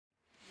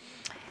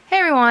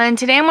everyone,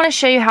 today I'm going to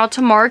show you how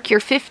to mark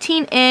your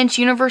 15-inch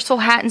universal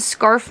hat and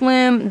scarf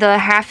loom, the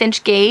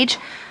 1/2-inch gauge,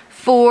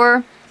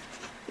 for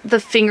the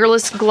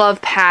fingerless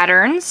glove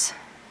patterns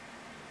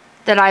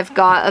that I've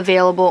got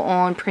available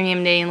on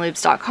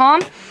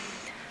premiumknittinglooms.com.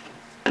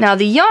 Now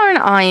the yarn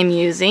I am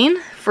using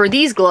for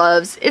these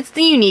gloves, it's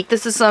the Unique.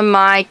 This is some of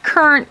my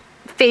current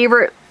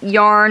favorite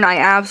yarn. I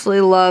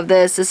absolutely love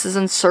this. This is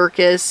in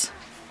Circus.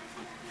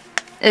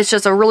 It's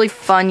just a really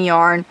fun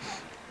yarn.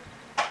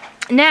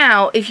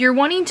 Now, if you're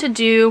wanting to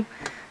do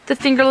the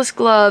fingerless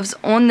gloves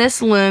on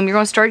this loom, you're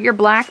going to start your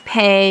black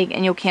peg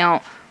and you'll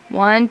count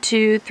 1,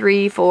 2,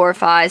 3, 4,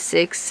 5,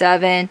 6,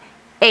 7,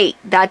 8.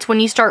 That's when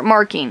you start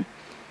marking.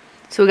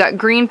 So we got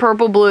green,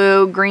 purple,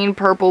 blue, green,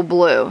 purple,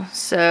 blue.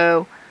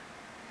 So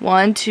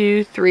 1,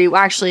 2, 3.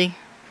 Well, actually,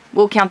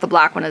 we'll count the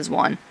black one as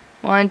 1.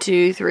 1,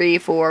 2, 3,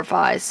 4,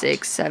 5,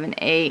 6, 7,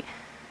 8.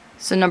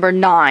 So number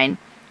 9.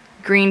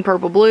 Green,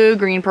 purple,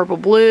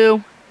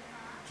 blue,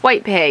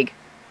 white peg.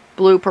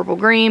 Blue, purple,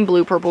 green,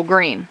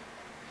 green.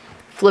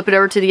 Flip it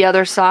over to the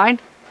other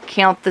side.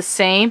 Count the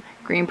same.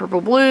 Green,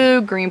 purple,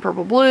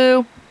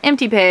 blue,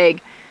 empty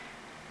peg.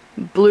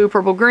 Blue,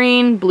 purple,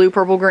 green,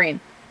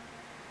 green.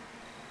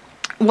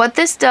 What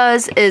this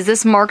does is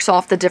this marks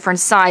off the different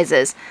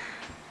sizes.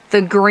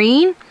 The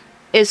green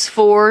is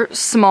for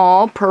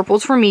small, purple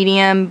is for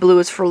medium, blue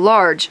is for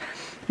large.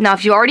 Now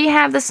if you already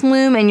have this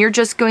loom and you're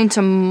just going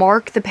to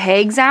mark the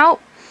pegs out,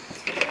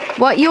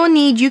 what you'll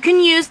need, you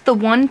can use the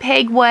 1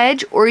 peg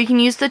wedge or you can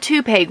use the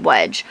 2 peg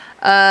wedge.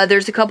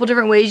 There's a couple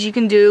different ways you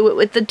can do it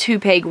with the 2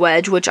 peg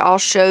wedge, which I'll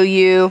show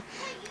you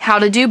how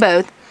to do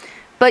both.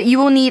 But you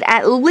will need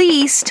at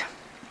least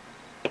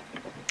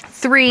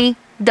 3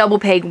 double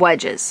peg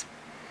wedges.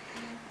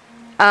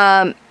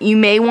 You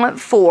may want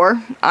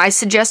 4. I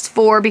suggest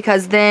 4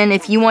 because then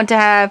if you want to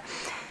have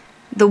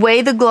the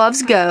way the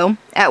gloves go,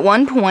 at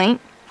one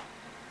point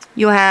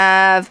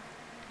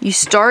you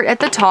start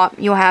at the top,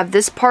 you'll have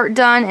this part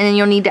done, and then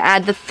you'll need to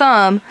add the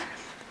thumb.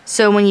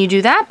 So when you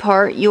do that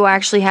part, you'll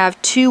actually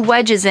have 2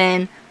 wedges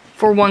in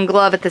for 1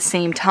 glove at the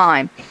same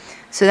time.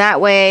 So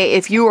that way,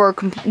 if you are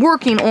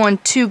working on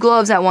 2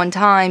 gloves at one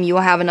time, you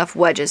will have enough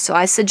wedges. So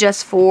I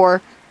suggest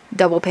 4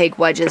 double peg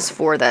wedges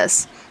for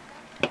this.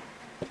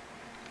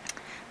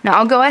 Now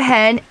I'll go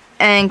ahead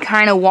and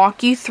kind of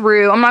walk you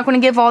through. I'm not going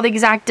to give all the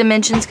exact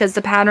dimensions because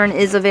the pattern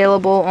is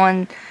available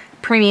on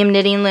Premium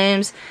Knitting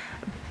Looms,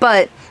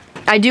 but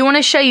I do want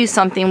to show you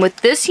something.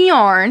 With this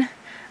yarn,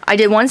 I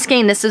did 1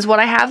 skein. This is what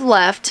I have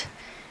left.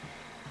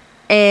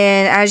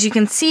 And as you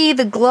can see,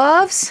 the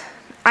gloves,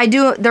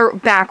 they're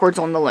backwards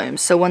on the loom.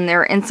 So when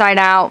they're inside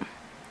out,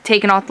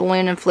 taken off the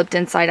loom and flipped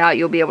inside out,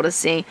 you'll be able to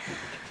see.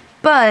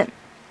 But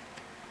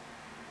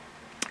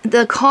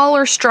the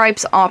collar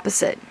stripes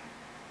opposite.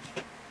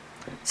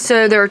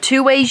 So there are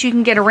 2 ways you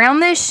can get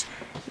around this.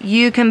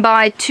 You can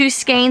buy 2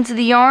 skeins of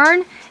the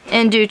yarn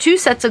and do 2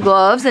 sets of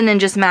gloves and then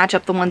just match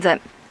up the ones that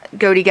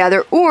go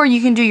together, or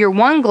you can do your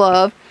 1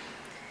 glove,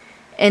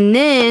 and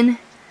then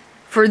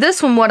for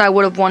this one what I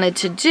would have wanted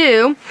to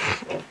do,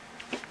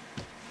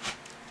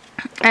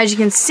 as you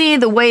can see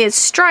the way it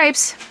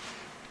stripes,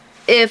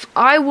 if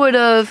I would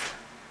have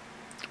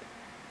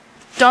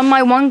done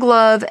my 1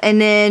 glove and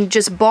then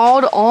just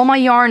balled all my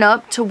yarn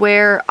up to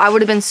where I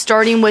would have been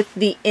starting with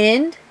the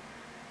end,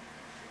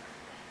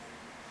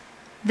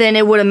 then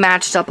it would have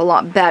matched up a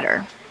lot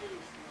better.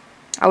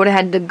 I would have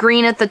had the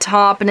green at the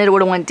top and it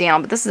would have went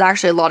down, but this is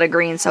actually a lot of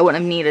green, so I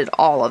wouldn't have needed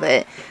all of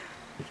it.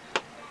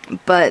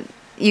 But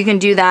you can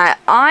do that.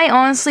 I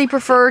honestly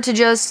prefer to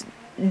just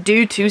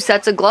do 2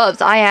 sets of gloves.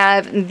 I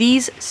have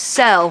these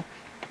sell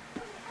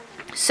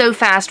so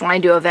fast when I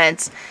do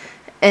events,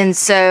 and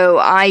so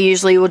I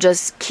usually will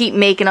just keep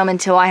making them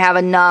until I have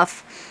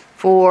enough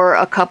for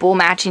a couple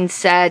matching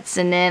sets,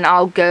 and then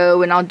I'll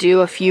go and I'll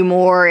do a few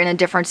more in a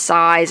different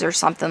size or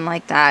something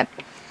like that.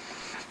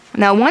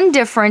 Now one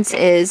difference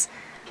is,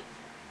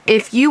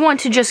 if you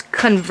want to just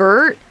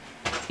convert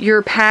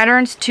your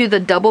patterns to the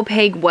double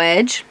peg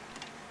wedge,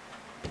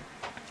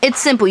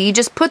 it's simple. You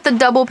just put the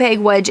double peg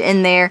wedge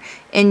in there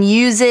and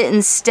use it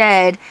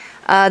instead.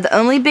 The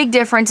only big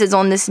difference is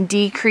on this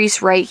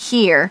decrease right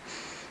here,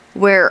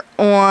 where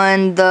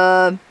when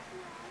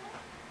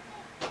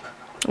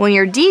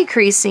you're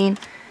decreasing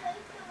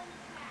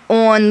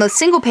on the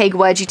single peg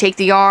wedge, you take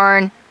the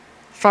yarn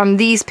from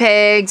these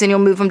pegs and you'll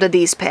move them to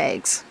these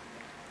pegs.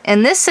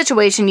 In this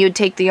situation, you would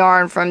take the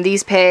yarn from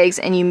these pegs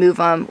and you move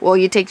them, well,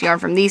 you take the yarn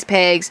from these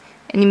pegs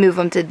and you move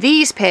them to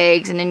these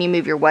pegs, and then you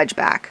move your wedge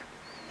back.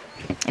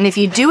 And if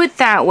you do it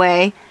that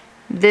way,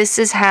 this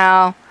is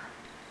how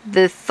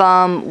the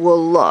thumb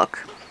will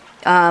look.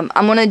 I'm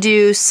going to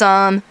do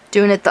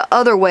doing it the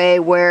other way,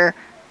 where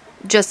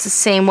just the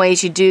same way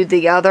as you do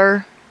the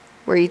other,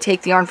 where you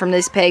take the yarn from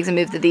these pegs and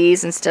move to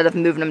these instead of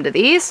moving them to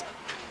these.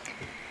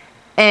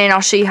 And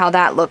I'll show you how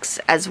that looks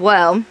as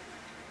well.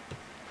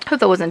 Hope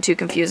that wasn't too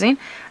confusing.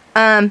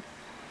 But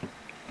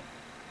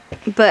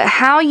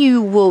how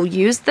you will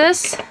use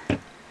this,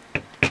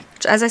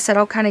 which, as I said,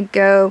 I'll kind of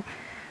go,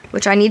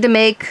 which I need to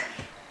make,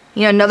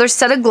 another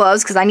set of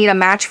gloves because I need a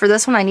match for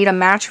this one. I need a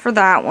match for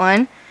that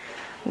one.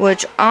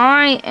 which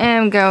I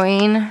am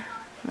going,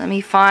 let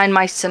me find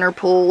my center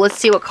pull. Let's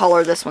see what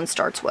color this one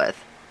starts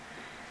with.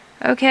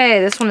 Okay,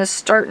 this one is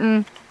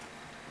starting,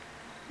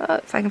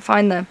 if I can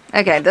find the,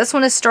 okay, this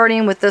one is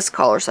starting with this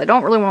color, so I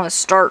don't really want to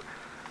start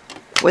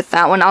with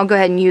that one. I'll go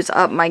ahead and use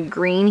up my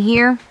green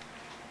here.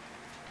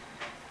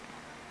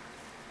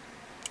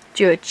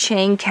 Do a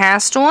chain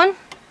cast on.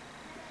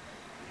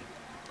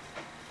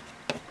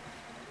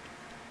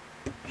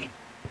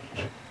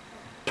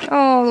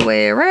 All the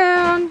way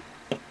around.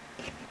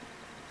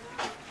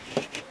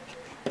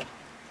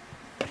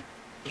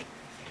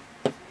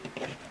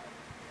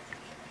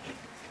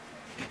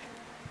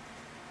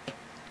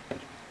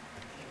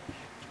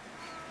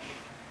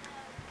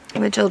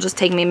 Which will just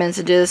take me a minute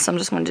to do this, so I'm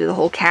just going to do the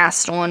whole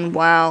cast on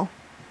while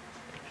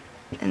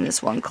in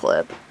this one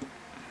clip.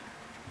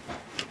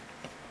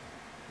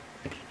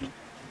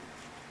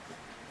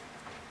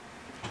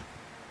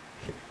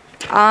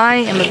 I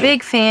am a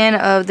big fan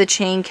of the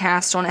chain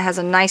cast on. It has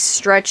a nice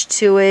stretch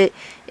to it.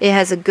 It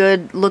has a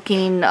good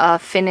looking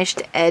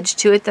finished edge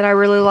to it that I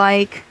really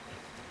like.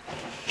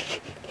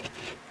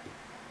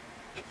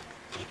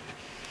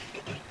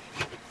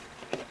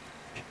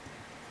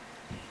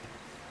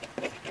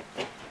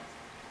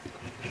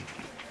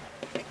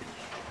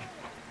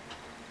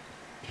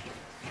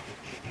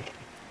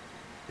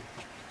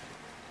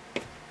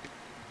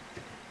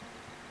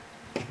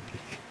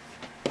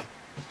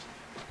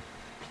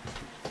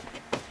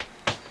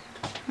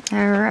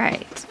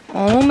 Alright,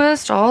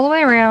 almost all the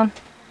way around.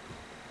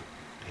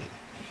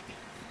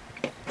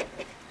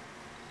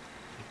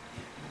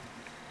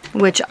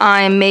 Which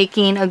I'm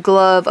making a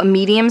glove, a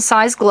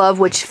medium-sized glove,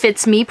 which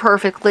fits me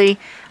perfectly.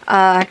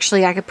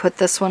 Actually, I could put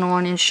this one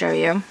on and show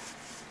you.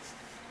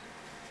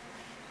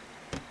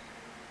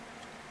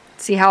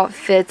 See how it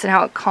fits and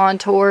how it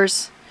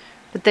contours.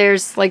 But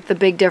there's like the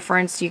big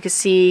difference. You can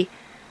see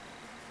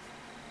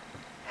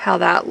how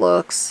that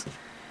looks.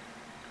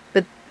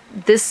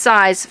 This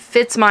size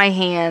fits my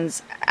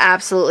hands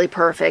absolutely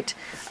perfect.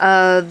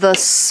 The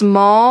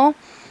small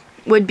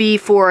would be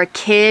for a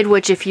kid,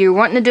 which if you're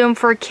wanting to do them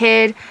for a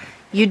kid,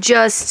 you'd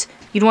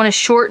want to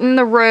shorten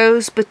the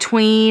rows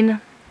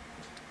between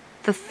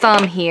the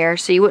thumb here.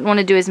 So you wouldn't want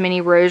to do as many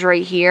rows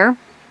right here.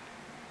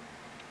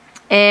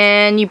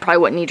 And you probably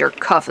wouldn't need your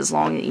cuff as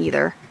long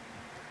either.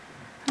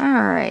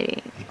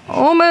 Alrighty,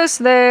 almost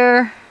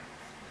there.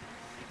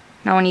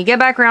 Now when you get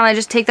back around, I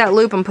just take that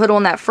loop and put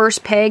on that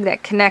first peg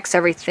that connects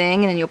everything,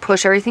 and then you'll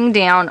push everything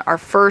down. Our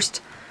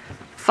first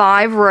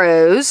 5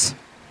 rows,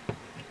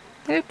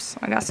 oops,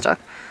 I got stuck.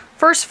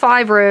 First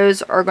 5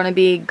 rows are going to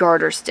be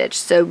garter stitch.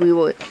 So we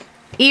will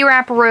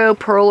E-wrap a row,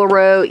 purl a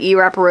row,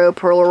 E-wrap a row,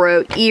 purl a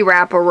row,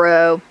 E-wrap a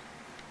row.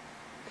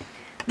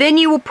 Then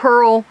you will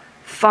purl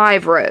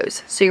 5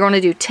 rows. So you're going to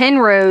do 10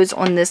 rows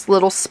on this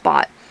little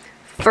spot.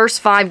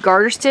 First 5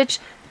 garter stitch,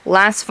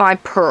 last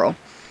 5 purl.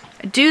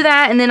 Do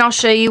that, and then I'll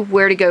show you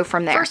where to go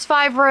from there. First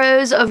 5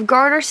 rows of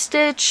garter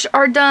stitch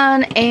are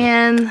done,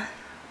 and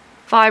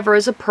 5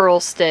 rows of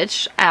purl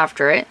stitch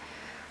after it.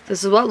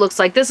 This is what it looks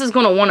like. This is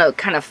going to want to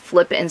kind of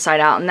flip it inside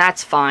out, and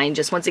that's fine.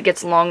 Just once it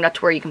gets long enough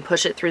to where you can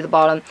push it through the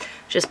bottom,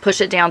 just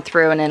push it down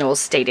through, and then it will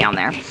stay down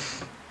there.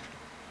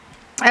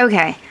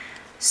 Okay,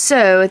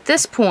 so at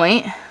this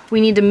point,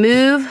 we need to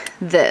move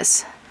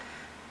this.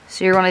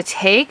 So you're going to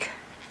take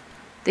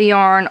the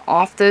yarn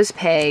off those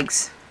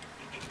pegs.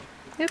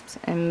 Oops,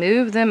 and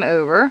move them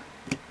over.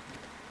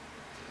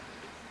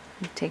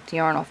 Take the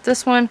yarn off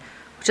this one,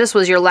 which this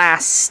was your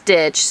last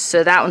stitch,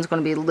 so that one's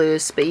going to be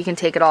loose, but you can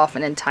take it off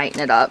and then tighten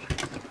it up.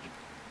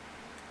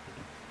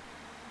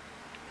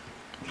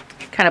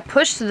 Kind of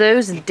push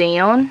those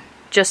down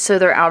just so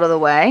they're out of the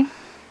way.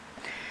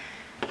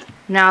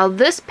 Now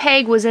this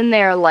peg was in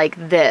there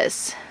like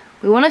this.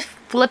 We want to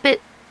flip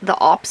it the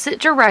opposite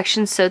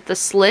direction so that the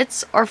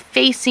slits are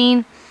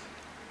facing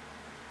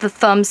the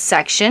thumb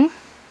section.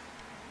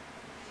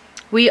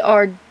 We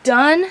are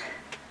done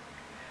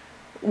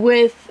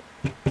with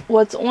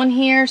what's on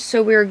here,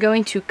 so we're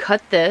going to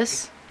cut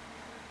this.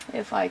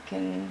 If I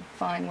can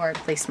find where I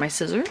placed my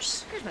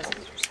scissors. Here's my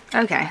scissors.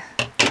 Okay.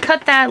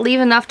 Cut that, leave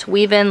enough to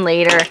weave in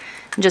later,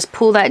 and just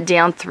pull that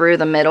down through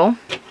the middle.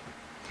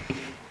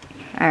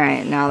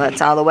 Alright, now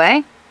that's out of the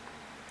way.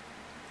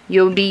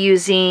 You'll be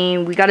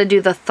using, we got to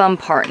do the thumb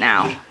part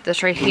now.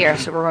 This right here,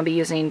 so we're going to be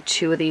using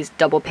 2 of these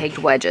double pegged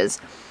wedges.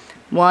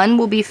 One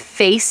will be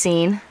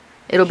facing,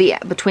 it'll be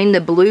between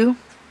the blue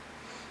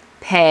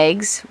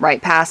pegs,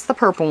 right past the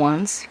purple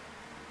ones,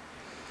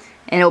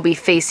 and it'll be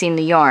facing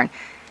the yarn.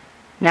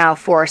 Now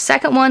for our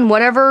second one,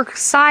 whatever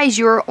size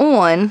you're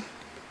on,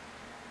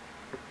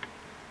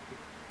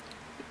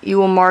 you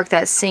will mark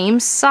that same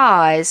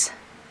size,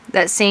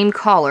 that same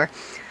color.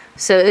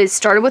 So it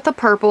started with the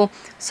purple,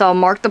 so I'll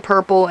mark the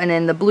purple, and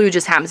then the blue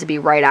just happens to be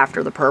right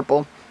after the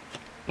purple.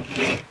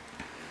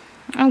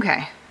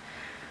 Okay,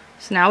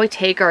 so now we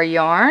take our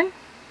yarn,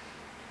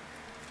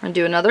 we're going to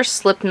do another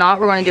slip knot,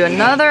 we're going to do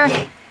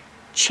another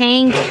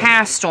chain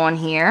cast on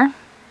here.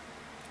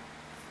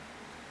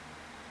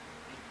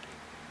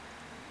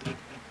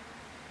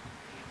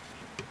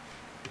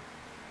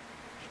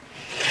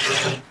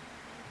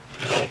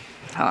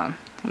 hold on,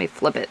 let me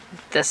flip it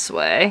this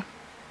way.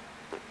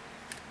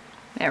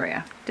 There we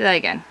go. Do that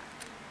again.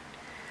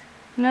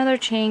 Another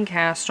chain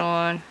cast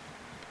on.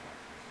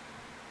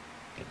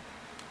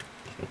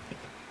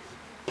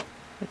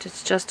 Which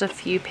is just a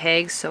few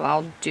pegs, so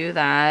I'll do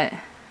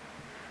that.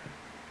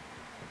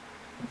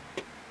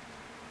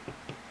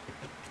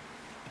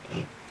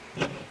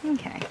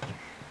 Okay.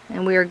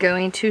 And we are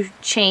going to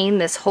chain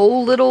this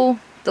whole little,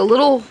 the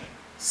little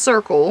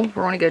circle.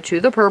 We're going to go to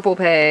the purple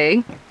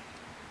peg.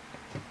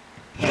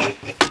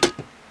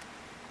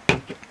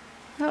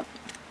 Oh,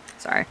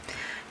 sorry.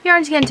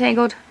 Yarn's getting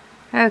tangled.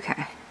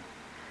 Okay.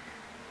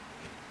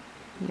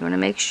 You want to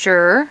make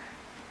sure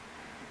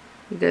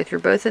you go through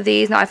both of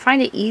these. Now I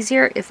find it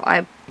easier if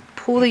I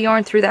pull the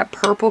yarn through that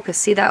purple, because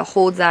see, that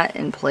holds that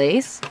in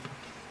place.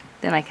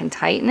 Then I can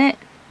tighten it.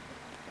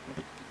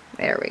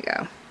 There we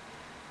go.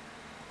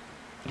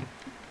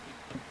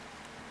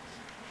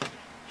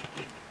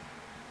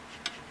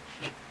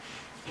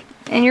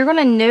 And you're going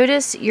to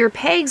notice your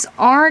pegs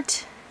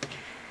aren't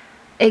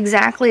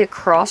exactly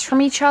across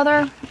from each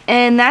other,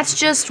 and that's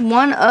just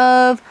one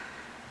of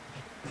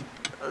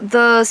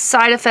the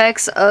side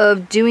effects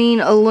of doing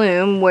a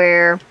loom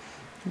where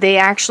they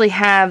actually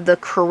have the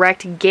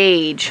correct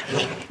gauge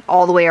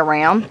all the way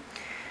around.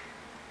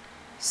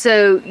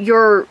 So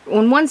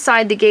on one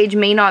side the gauge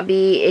may not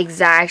be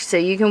exact, so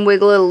you can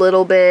wiggle it a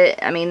little bit.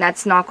 I mean,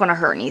 that's not going to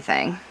hurt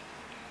anything.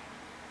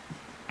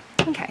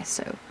 Okay,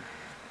 so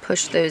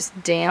push those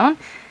down.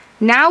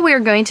 Now we're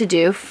going to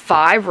do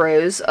 5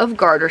 rows of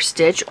garter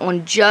stitch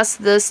on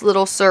just this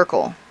little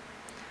circle.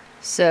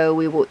 So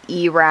we will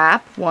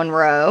E-wrap 1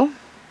 row.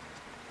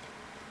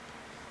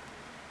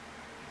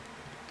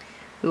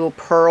 We will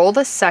purl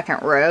the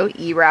 2nd row,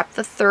 E-wrap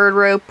the 3rd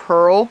row,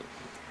 purl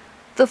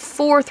the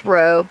 4th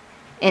row,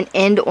 and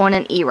end on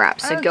an E-wrap.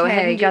 So okay, go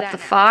ahead and get the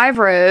 5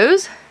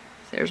 rows.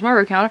 There's my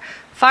row counter.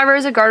 5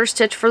 rows of garter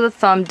stitch for the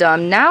thumb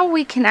done. Now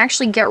we can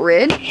actually get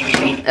rid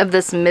of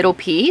this middle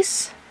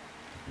piece.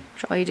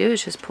 Which all you do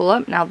is just pull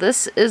up. Now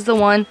this is the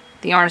one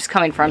the yarn is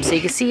coming from. So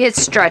you can see it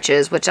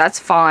stretches, which that's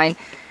fine.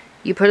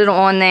 You put it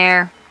on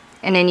there,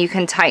 and then you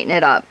can tighten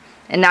it up.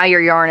 And now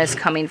your yarn is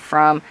coming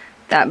from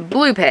that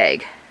blue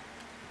peg.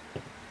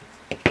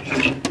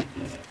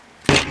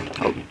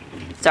 Oh,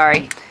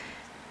 sorry.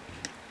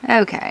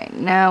 Okay,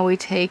 now we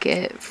take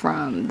it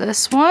from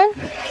this one.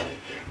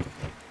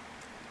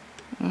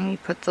 And we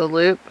put the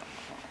loop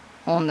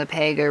on the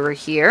peg over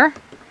here.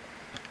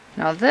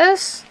 Now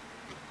this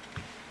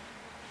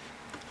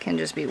can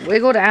just be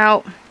wiggled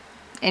out,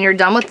 and you're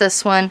done with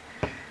this one.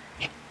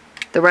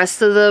 The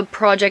rest of the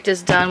project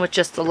is done with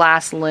just the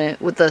last loom,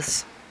 with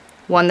this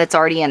one that's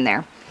already in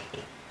there.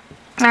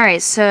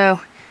 Alright,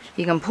 so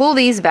you can pull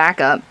these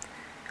back up.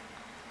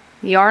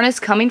 The yarn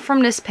is coming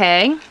from this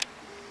peg.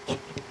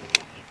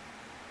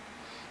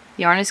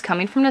 Yarn is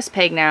coming from this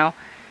peg now.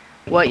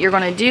 What you're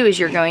going to do is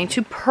you're going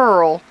to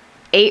purl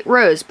 8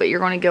 rows, but you're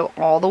going to go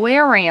all the way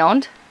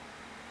around.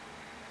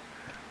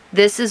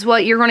 This is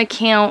what you're going to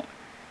count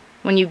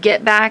when you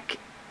get back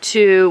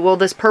to, well,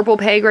 this purple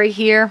peg right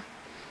here.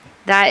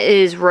 That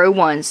is row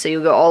 1. So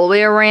you go all the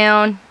way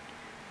around.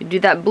 You do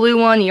that blue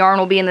one, the yarn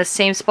will be in the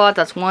same spot.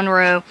 That's 1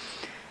 row.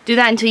 Do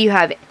that until you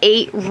have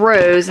 8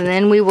 rows, and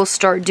then we will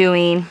start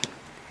doing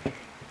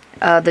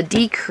the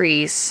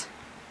decrease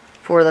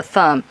for the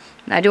thumb.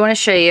 Now I do want to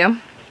show you.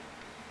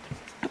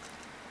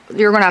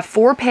 You're going to have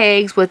 4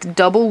 pegs with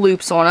double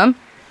loops on them.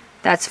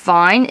 That's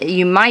fine.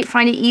 You might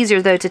find it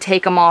easier though to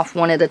take them off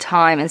one at a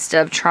time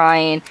instead of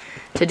trying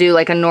to do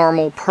like a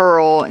normal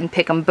purl and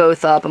pick them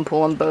both up and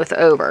pull them both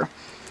over.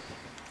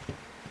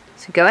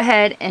 So go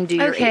ahead and do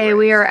your 8 rows.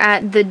 We are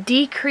at the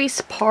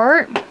decrease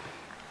part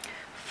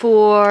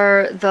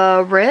for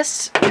the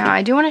wrist. Now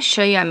I do want to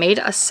show you, I made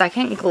a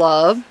second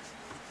glove.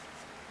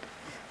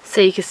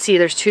 So you can see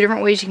there's 2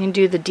 different ways you can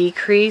do the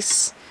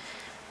decrease.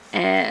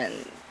 And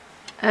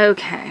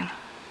okay.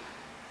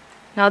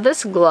 Now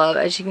this glove,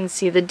 as you can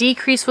see, the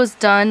decrease was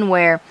done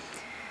where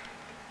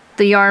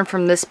the yarn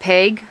from this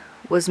peg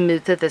was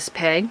moved to this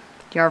peg.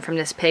 The yarn from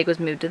this peg was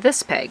moved to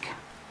this peg.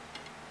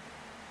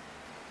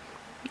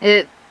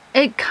 It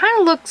kind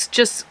of looks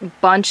just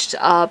bunched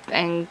up,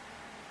 and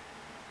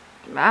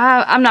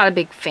I'm not a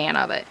big fan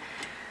of it.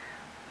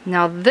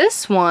 Now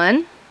this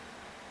one,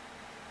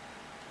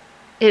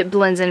 it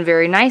blends in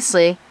very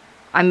nicely.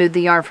 I moved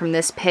the yarn from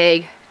this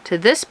peg to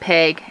this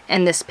peg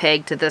and this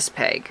peg to this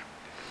peg.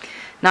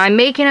 Now I'm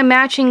making a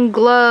matching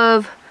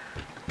glove.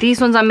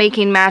 These ones I'm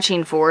making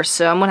matching for,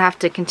 so I'm going to have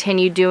to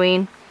continue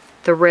doing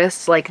the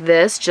wrists like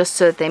this just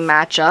so that they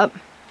match up.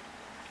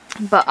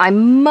 But I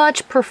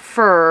much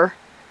prefer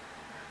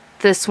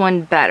this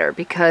one better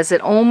because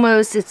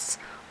it's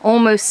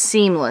almost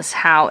seamless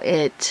how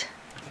it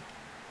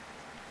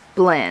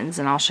blends.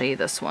 And I'll show you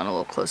this one a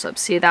little close up.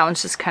 See, that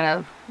one's just kind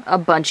of a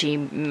bunchy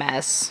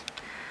mess.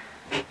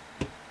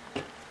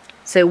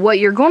 So what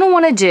you're going to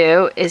want to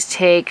do is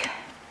take,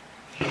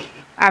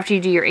 after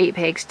you do your 8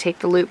 pegs, take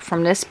the loop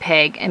from this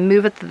peg and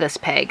move it to this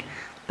peg.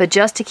 But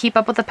just to keep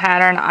up with the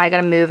pattern, I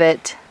gotta move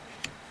it.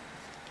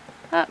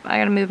 Oh, I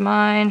gotta move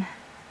mine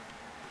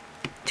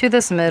to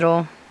this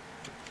middle.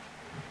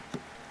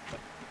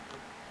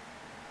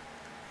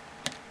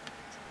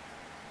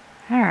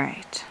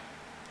 Alright.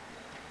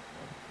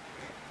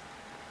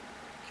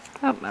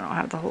 Oh, I don't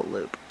have the whole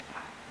loop.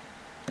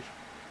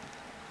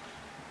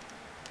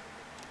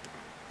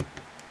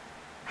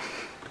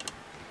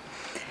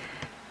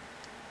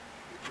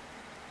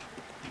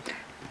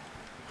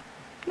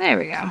 There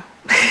we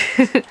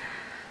go.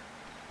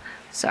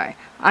 Sorry.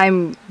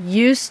 I'm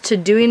used to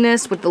doing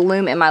this with the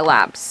loom in my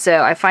lap,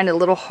 so I find it a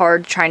little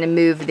hard trying to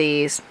move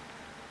these.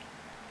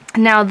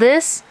 Now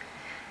this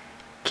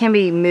can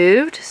be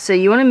moved, so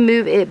you want to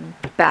move it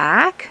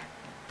back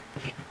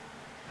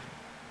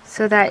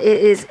so that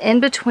it is in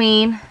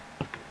between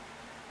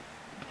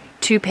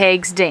 2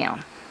 pegs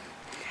down.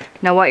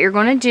 Now what you're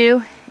going to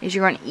do is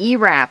you're going to you're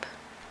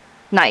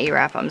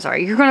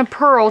going to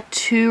purl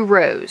 2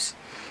 rows.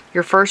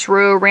 Your first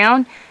row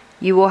around,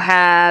 you will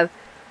have,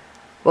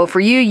 well, for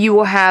you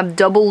will have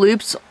double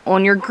loops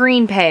on your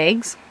green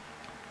pegs.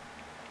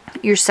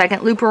 Your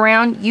second loop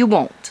around, you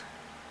won't.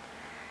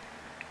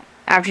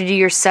 After you do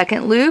your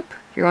second loop,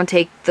 you're going to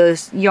take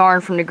the yarn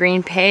from the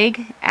green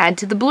peg, add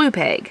to the blue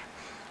peg.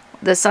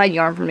 This side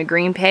yarn from the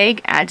green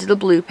peg, add to the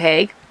blue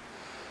peg.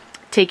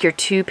 Take your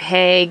 2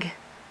 peg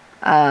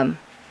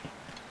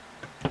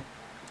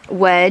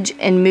wedge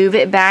and move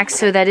it back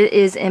so that it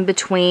is in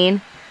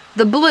between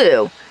the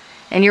blue.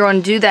 And you're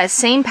going to do that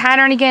same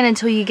pattern again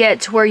until you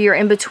get to where you're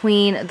in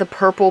between the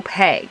purple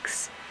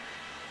pegs.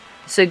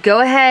 So go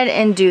ahead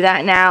and do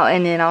that now,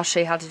 and then I'll show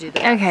you how to do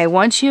that. Okay,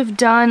 once you've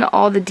done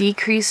all the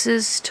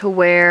decreases to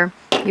where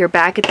you're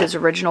back at those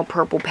original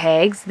purple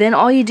pegs, then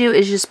all you do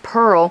is just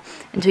purl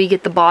until you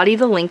get the body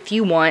the length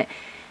you want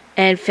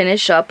and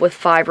finish up with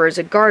 5 rows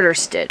of garter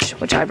stitch,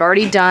 which I've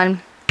already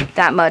done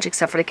that much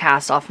except for the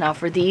cast off. Now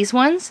for these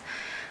ones,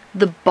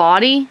 the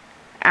body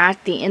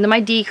at the end of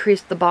my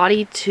decrease, the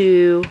body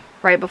to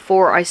right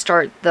before I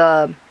start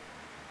the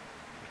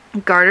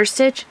garter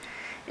stitch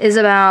is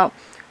about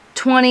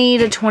 20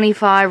 to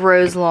 25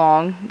 rows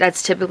long.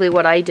 That's typically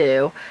what I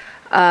do.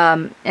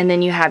 And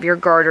then you have your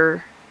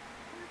garter,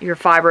 your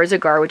 5 rows of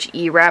garter, which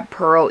E-wrap,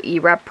 purl,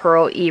 E-wrap,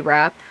 purl,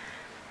 E-wrap.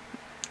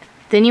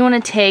 Then you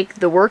want to take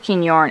the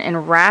working yarn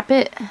and wrap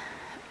it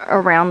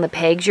around the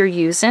pegs you're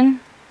using,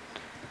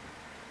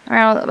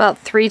 around about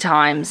 3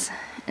 times.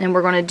 And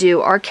we're going to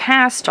do our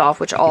cast off,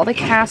 which all the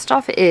cast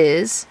off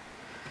is.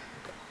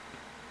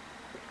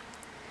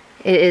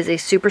 It is a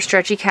super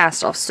stretchy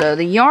cast off. So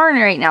the yarn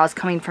right now is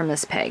coming from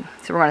this peg.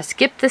 So we're going to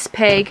skip this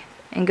peg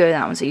and go to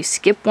that one. So you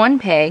skip 1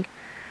 peg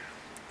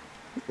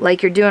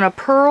like you're doing a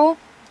purl,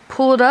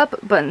 pull it up,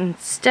 but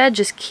instead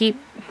just keep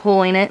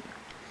pulling it.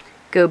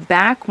 Go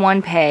back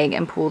 1 peg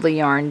and pull the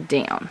yarn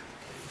down.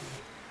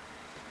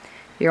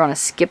 You're going to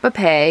skip a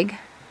peg,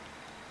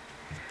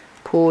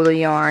 pull the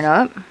yarn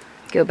up,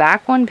 go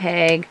back 1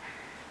 peg,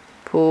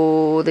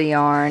 pull the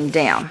yarn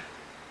down.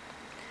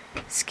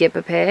 Skip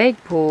a peg,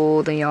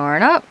 pull the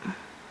yarn up,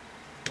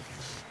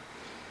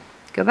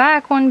 go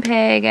back 1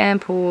 peg and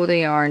pull the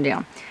yarn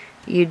down.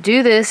 You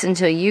do this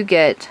until you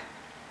get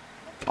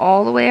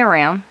all the way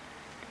around.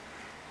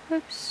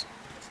 Oops.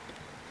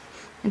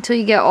 Until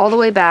you get all the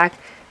way back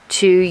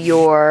to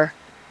your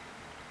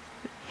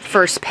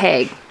first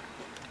peg.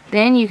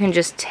 Then you can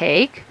just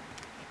take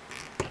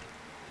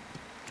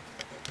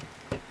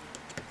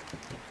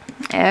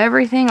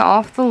everything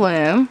off the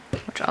loom,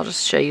 which I'll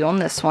just show you on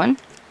this one.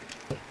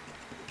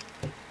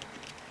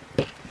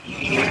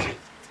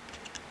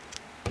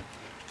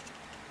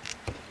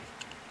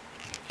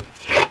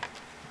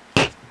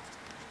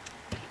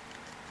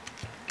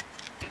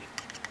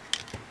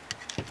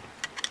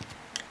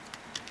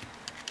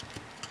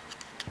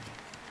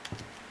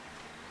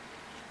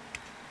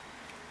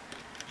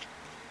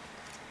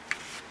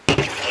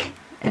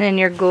 And then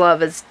your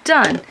glove is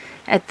done.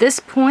 At this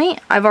point,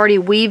 I've already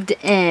weaved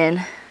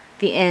in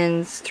the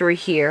ends through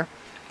here.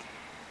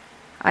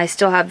 I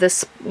still have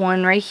this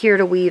one right here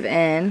to weave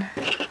in,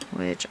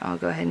 which I'll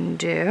go ahead and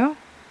do.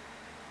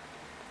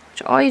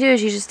 Which all you do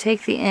is you just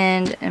take the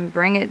end and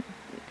bring it.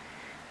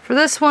 For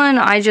this one,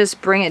 I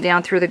just bring it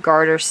down through the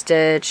garter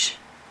stitch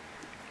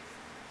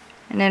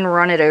and then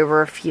run it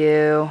over a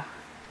few,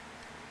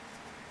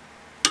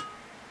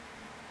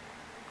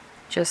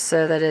 just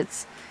so that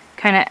it's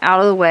kind of out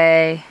of the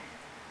way.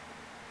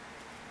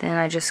 Then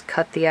I just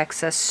cut the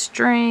excess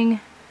string.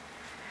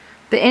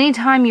 But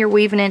anytime you're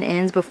weaving in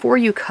ends, before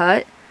you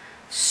cut,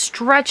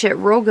 stretch it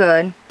real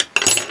good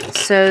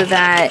so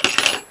that,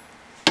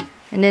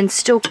 and then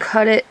still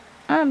cut it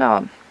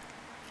about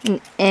 1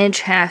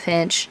 inch, 1/2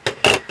 inch,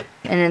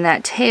 and then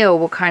that tail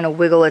will kind of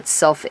wiggle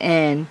itself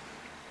in,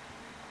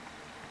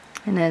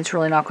 and then it's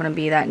really not going to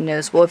be that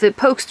noticeable. If it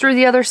pokes through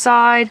the other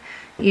side,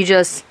 you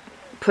just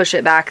push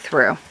it back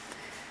through.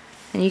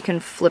 And you can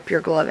flip your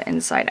glove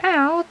inside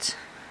out.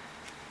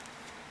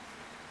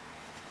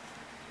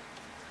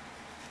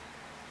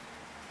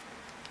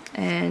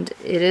 And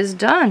it is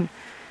done.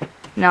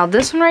 Now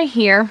this one right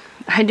here,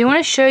 I do want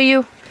to show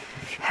you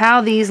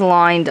how these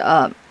lined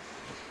up.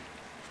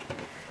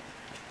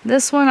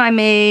 This one I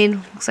made,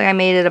 looks like I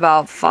made it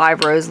about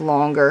 5 rows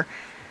longer.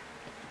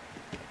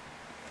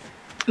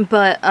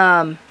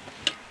 But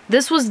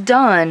this was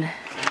done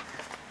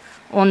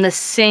on the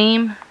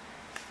same,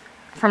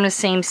 from the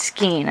same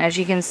skein. As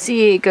you can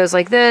see, it goes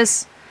like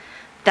this.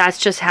 That's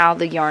just how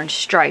the yarn's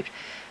striped.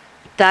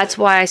 That's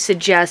why I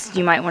suggest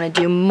you might want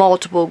to do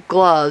multiple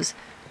gloves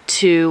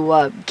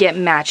to get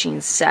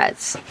matching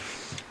sets.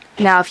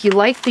 Now, if you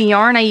like the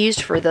yarn I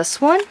used for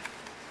this one,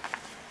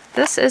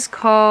 this is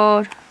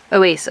called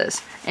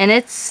Oasis, and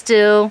it's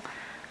still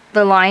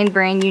the Lion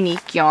Brand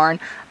Unique yarn.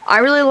 I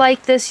really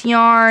like this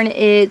yarn.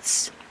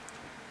 It's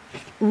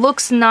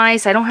looks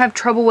nice. I don't have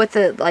trouble with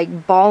it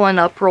like balling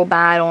up real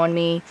bad on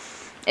me.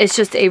 It's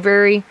just a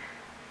very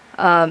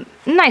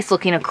nice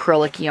looking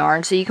acrylic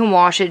yarn, so you can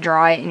wash it,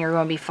 dry it, and you're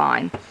going to be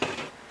fine.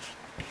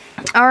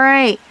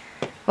 Alright,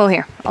 well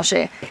here, I'll show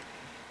you.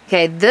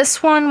 Okay,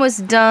 this one was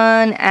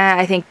done at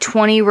I think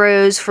 20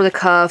 rows for the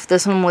cuff.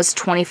 This one was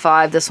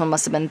 25. This one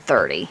must have been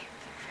 30.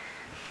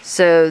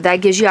 So that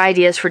gives you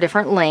ideas for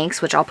different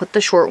lengths, which I'll put the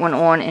short one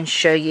on and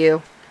show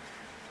you.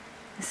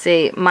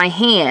 See, my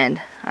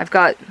hand, I've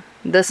got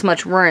this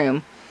much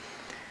room.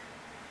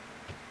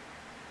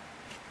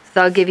 So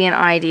that'll give you an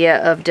idea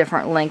of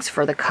different lengths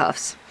for the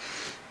cuffs.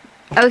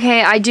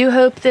 Okay, I do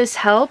hope this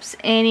helps.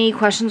 Any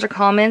questions or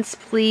comments,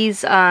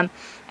 please,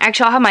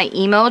 actually I'll have my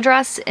email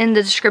address in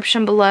the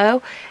description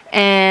below,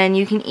 and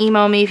you can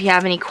email me if you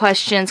have any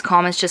questions,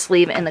 comments, just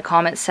leave it in the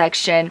comment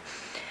section.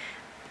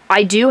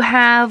 I do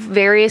have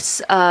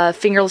various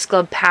fingerless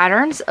glove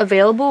patterns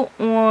available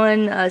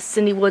on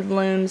Cindy Wood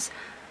Loom's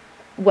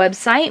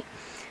website.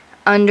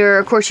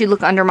 Of course, you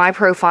look under my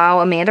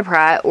profile, Amanda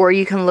Pratt, or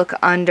you can look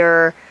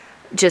under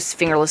just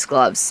fingerless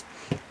gloves.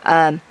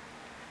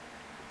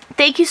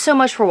 Thank you so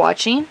much for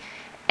watching.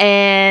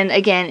 And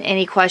again,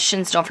 any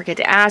questions, don't forget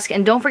to ask,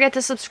 and don't forget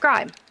to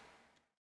subscribe.